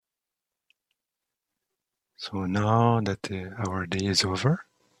So now that our day is over,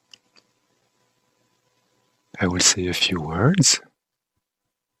 I will say a few words.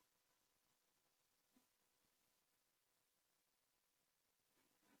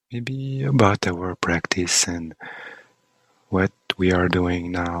 Maybe about our practice and what we are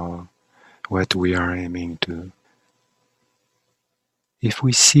doing now, what we are aiming to. If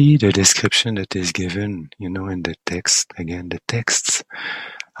we see the description that is given, in the text, again, the texts,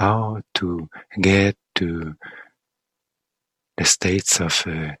 how to get to the states of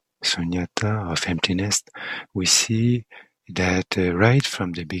sunyata, of emptiness, we see that right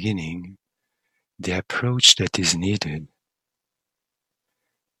from the beginning, the approach that is needed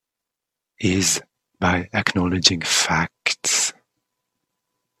is by acknowledging facts.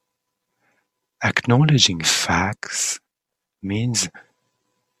 Acknowledging facts means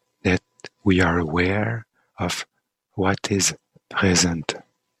that we are aware of what is present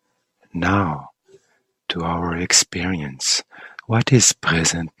now to our experience. What is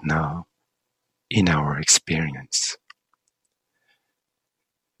present now in our experience?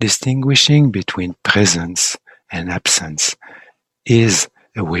 Distinguishing between presence and absence is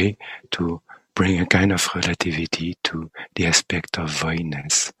a way to bring a kind of relativity to the aspect of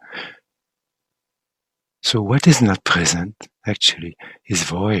voidness. So what is not present, actually, is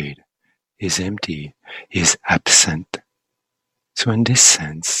void, is empty, is absent. So in this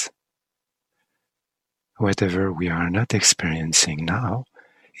sense, whatever we are not experiencing now,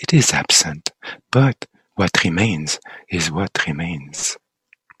 it is absent. But what remains is what remains.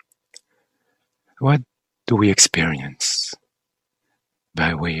 What do we experience?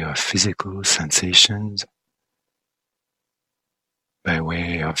 By way of physical sensations, by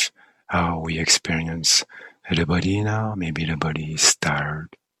way of how we experience the body now. Maybe the body is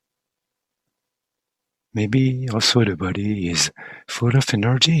tired. Maybe also the body is full of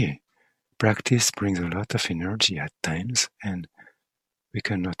energy. Practice brings a lot of energy at times, and we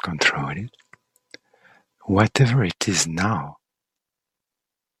cannot control it. Whatever it is now,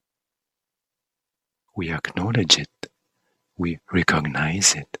 we acknowledge it, we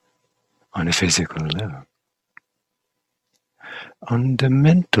recognize it on a physical level. On the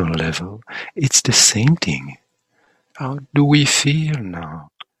mental level, it's the same thing. How do we feel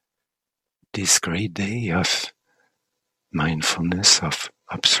now? This great day of mindfulness, of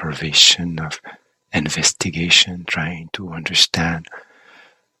observation, of investigation, trying to understand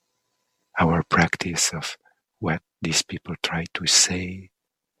our practice of what these people try to say.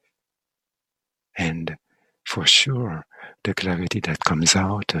 And for sure, the clarity that comes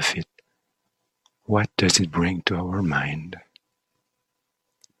out of it, what does it bring to our mind?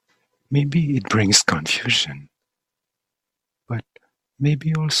 Maybe it brings confusion, but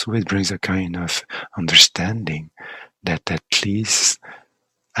maybe also it brings a kind of understanding that at least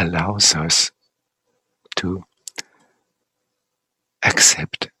allows us to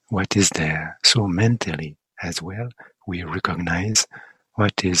accept what is there. So mentally as well, we recognize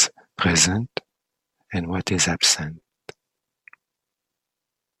what is present and what is absent.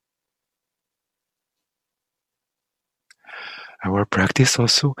 Our practice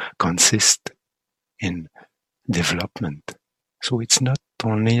also consists in development. So it's not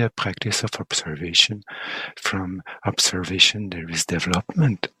only a practice of observation. From observation there is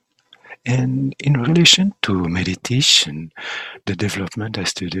development. And in relation to meditation, the development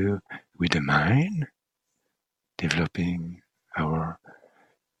has to do with the mind, developing our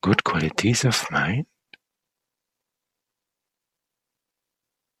good qualities of mind.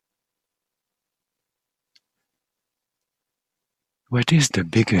 What is the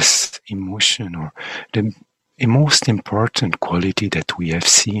biggest emotion or the most important quality that we have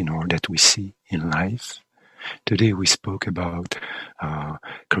seen or that we see in life? Today we spoke about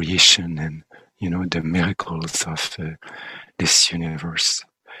creation and the miracles of this universe.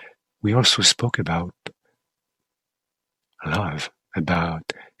 We also spoke about love,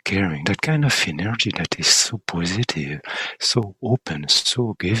 about caring, that kind of energy that is so positive, so open,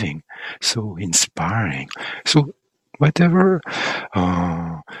 so giving, so inspiring. So whatever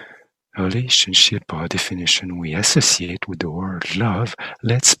relationship or definition we associate with the word love,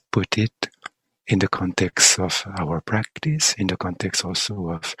 let's put it in the context of our practice, in the context also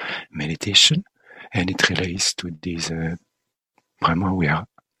of meditation, and it relates to these Brahma Vihara.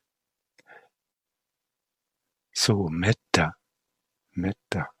 So metta,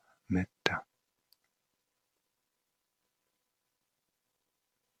 metta, metta.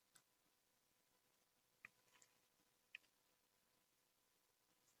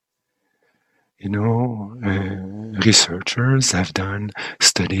 Researchers have done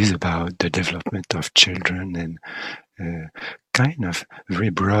studies about the development of children and kind of very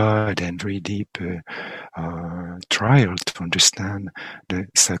broad and very deep trial to understand the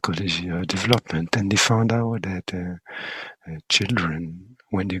psychology of development. And they found out that children,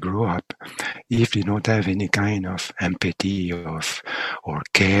 when they grow up, if they don't have any kind of empathy or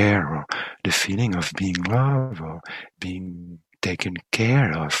care or the feeling of being loved or being taken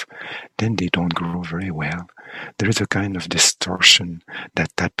care of, then they don't grow very well. There is a kind of distortion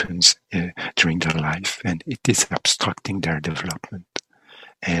that happens during their life, and it is obstructing their development.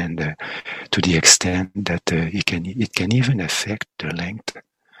 And to the extent that it can even affect the length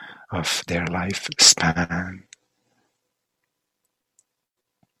of their lifespan.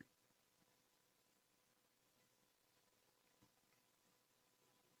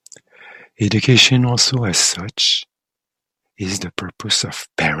 Education also as such is the purpose of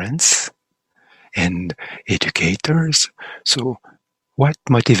parents and educators. So what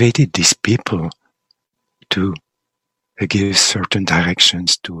motivated these people to give certain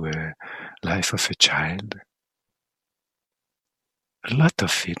directions to a life of a child? A lot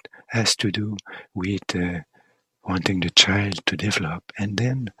of it has to do with wanting the child to develop, and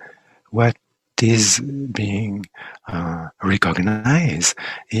then what is being recognized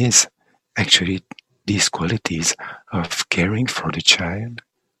is actually these qualities of caring for the child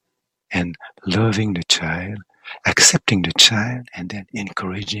and loving the child, accepting the child, and then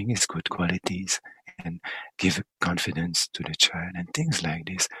encouraging his good qualities and give confidence to the child and things like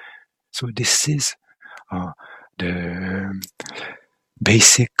this. So this is the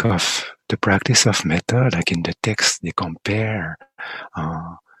basic of the practice of metta. Like in the text, they compare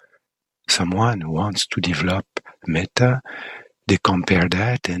someone who wants to develop metta. They compare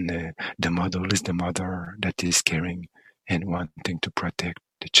that, and the model is the mother that is caring and wanting to protect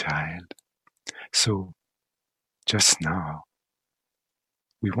the child. So just now,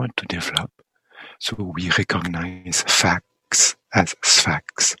 we want to develop, so we recognize facts as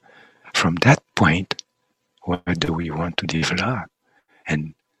facts. From that point, what do we want to develop?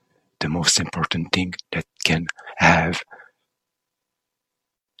 And the most important thing that can have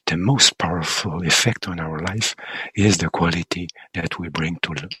the most powerful effect on our life is the quality that we bring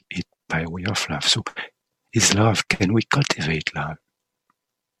to it by way of love. So is love, can we cultivate love?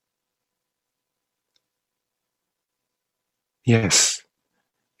 Yes,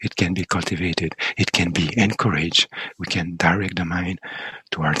 it can be cultivated. It can be encouraged. We can direct the mind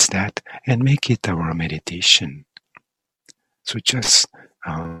towards that and make it our meditation. So just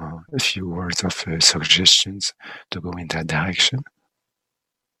a few words of suggestions to go in that direction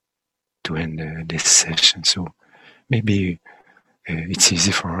to end this session. So maybe it's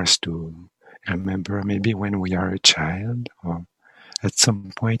easy for us to remember maybe when we are a child or at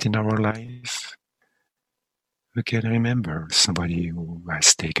some point in our life, we can remember somebody who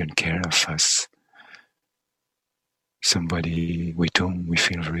has taken care of us, somebody with whom we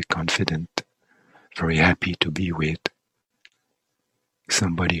feel very confident, very happy to be with,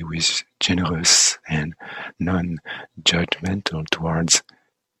 somebody who is generous and non-judgmental towards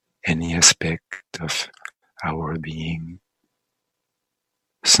any aspect of our being,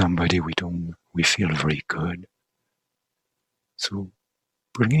 somebody with whom we feel very good. So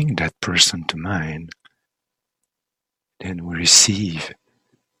bringing that person to mind, then we receive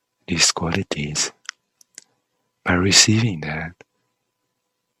these qualities. By receiving that,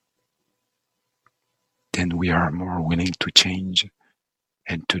 then we are more willing to change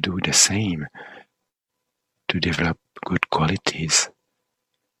and to do the same, to develop good qualities.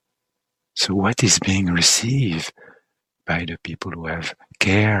 So what is being received by the people who have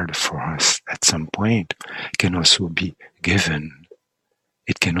cared for us at some point can also be given.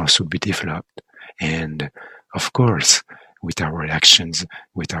 It can also be developed. And of course, with our actions,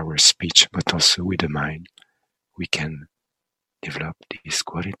 with our speech, but also with the mind, we can develop these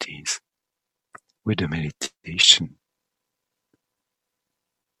qualities with the meditation.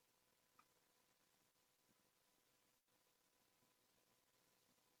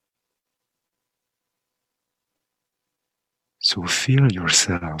 So feel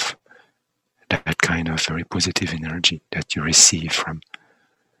yourself, that kind of very positive energy that you receive from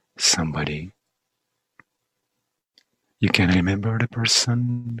somebody. You can remember the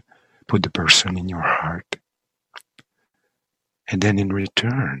person, put the person in your heart, and then in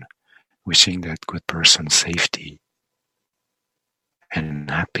return, wishing that good person safety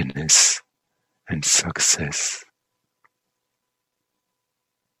and happiness and success.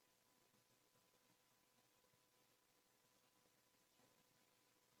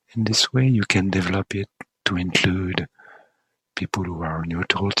 In this way, you can develop it to include people who are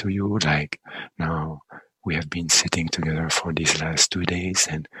neutral to you, like now we have been sitting together for these last 2 days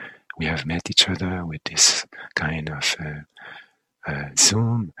and we have met each other with this kind of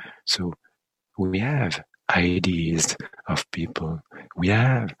Zoom. So we have ideas of people. We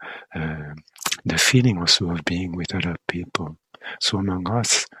have the feeling also of being with other people. So among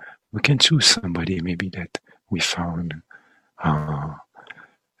us, we can choose somebody maybe that we found uh,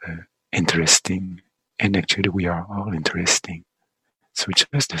 interesting, and actually we are all interesting. So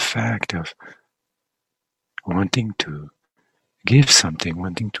just the fact of wanting to give something,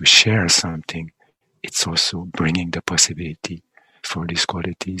 wanting to share something, it's also bringing the possibility for these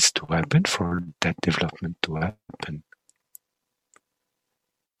qualities to happen, for that development to happen.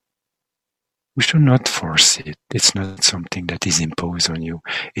 We should not force it. It's not something that is imposed on you.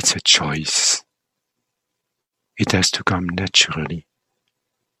 It's a choice. It has to come naturally.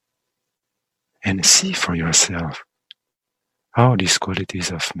 And see for yourself how these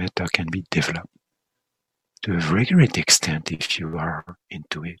qualities of metta can be developed to a very great extent if you are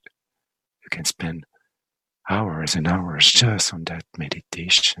into it. You can spend hours and hours just on that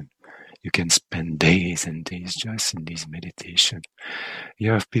meditation. You can spend days and days just in this meditation.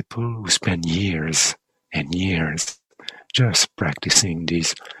 You have people who spend years and years just practicing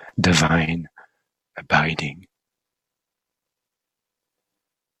this divine abiding.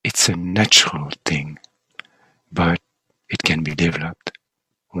 It's a natural thing, but it can be developed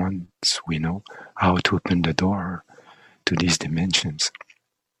once we know how to open the door to these dimensions.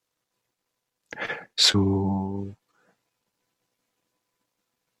 So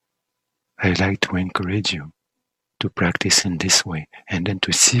I like to encourage you to practice in this way and then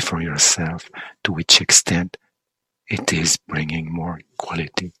to see for yourself to which extent it is bringing more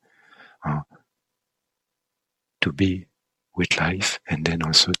quality to be with life and then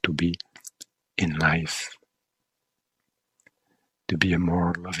also to be in life, to be a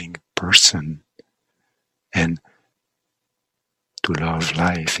more loving person and to love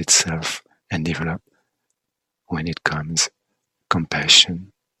life itself and develop when it comes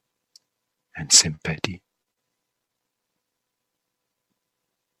compassion and sympathy.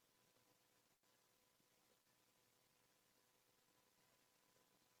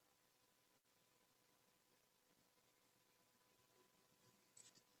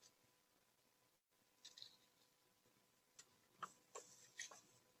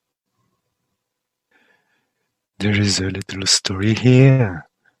 There is a little story here,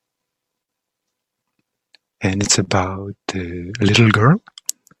 and it's about a little girl,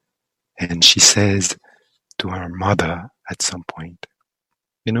 and she says to her mother at some point,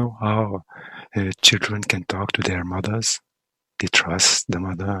 you know how children can talk to their mothers? They trust the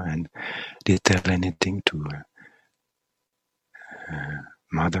mother and they tell anything to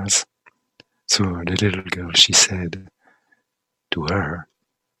mothers. So the little girl, she said to her,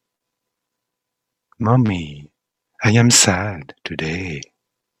 "Mommy, I am sad today."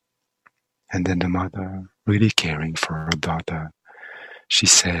 And then the mother, really caring for her daughter, she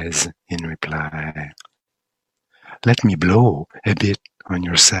says in reply, "Let me blow a bit on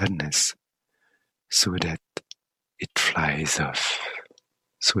your sadness so that it flies off,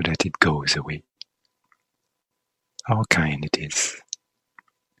 so that it goes away." How kind it is.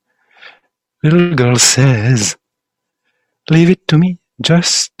 Little girl says, "Leave it to me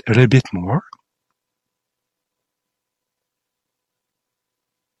just a little bit more."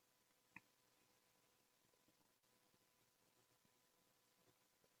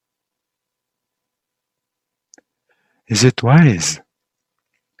 Is it wise?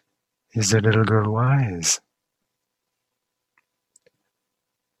 Is the little girl wise?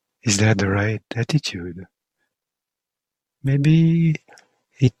 Is that the right attitude? Maybe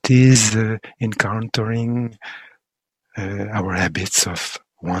it is encountering our habits of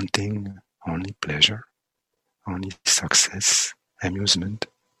wanting only pleasure, only success, amusement,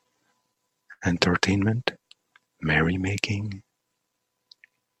 entertainment, merrymaking.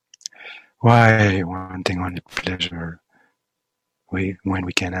 Why wanting only pleasure when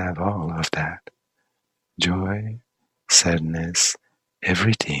we can have all of that? Joy, sadness,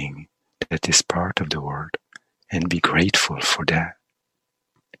 everything that is part of the world, and be grateful for that.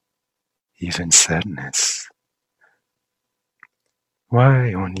 Even sadness.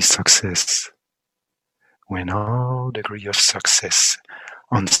 Why only success? When all degree of success,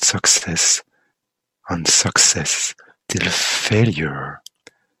 on success, till failure,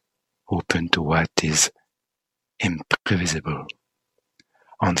 open to what is imprevisible,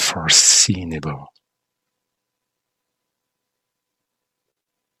 unforeseeable.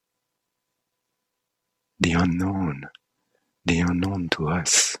 The unknown to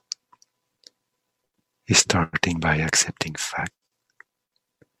us, is starting by accepting fact.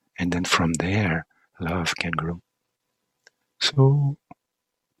 And then from there, love can grow. So,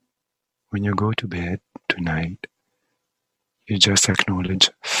 when you go to bed tonight, You just acknowledge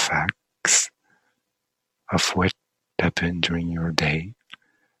facts of what happened during your day,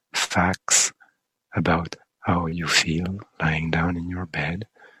 facts about how you feel lying down in your bed,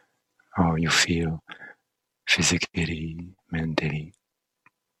 how you feel physically, mentally,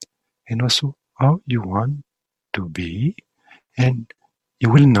 and also how you want to be. And you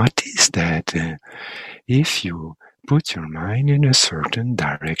will notice that if you put your mind in a certain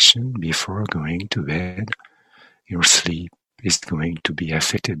direction before going to bed, your sleep is going to be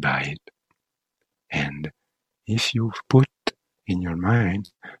affected by it. And if you put in your mind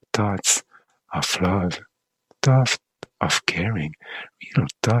thoughts of love, thoughts of caring, real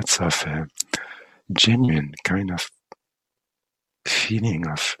thoughts of a genuine kind of feeling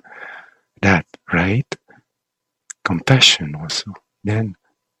of that, right? Compassion also, then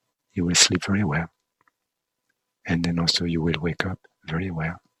you will sleep very well. And then also you will wake up very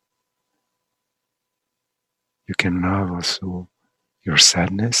well. You can love also your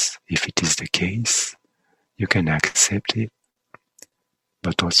sadness, if it is the case. You can accept it,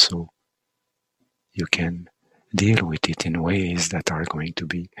 but also you can deal with it in ways that are going to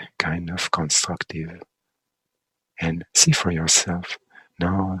be kind of constructive. And see for yourself.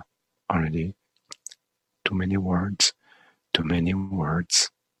 Now already too many words, too many words.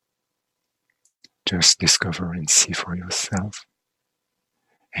 Just discover and see for yourself.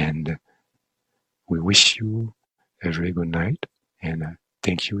 And we wish you a very good night, and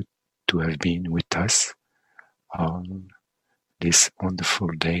thank you to have been with us on this wonderful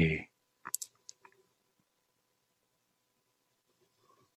day.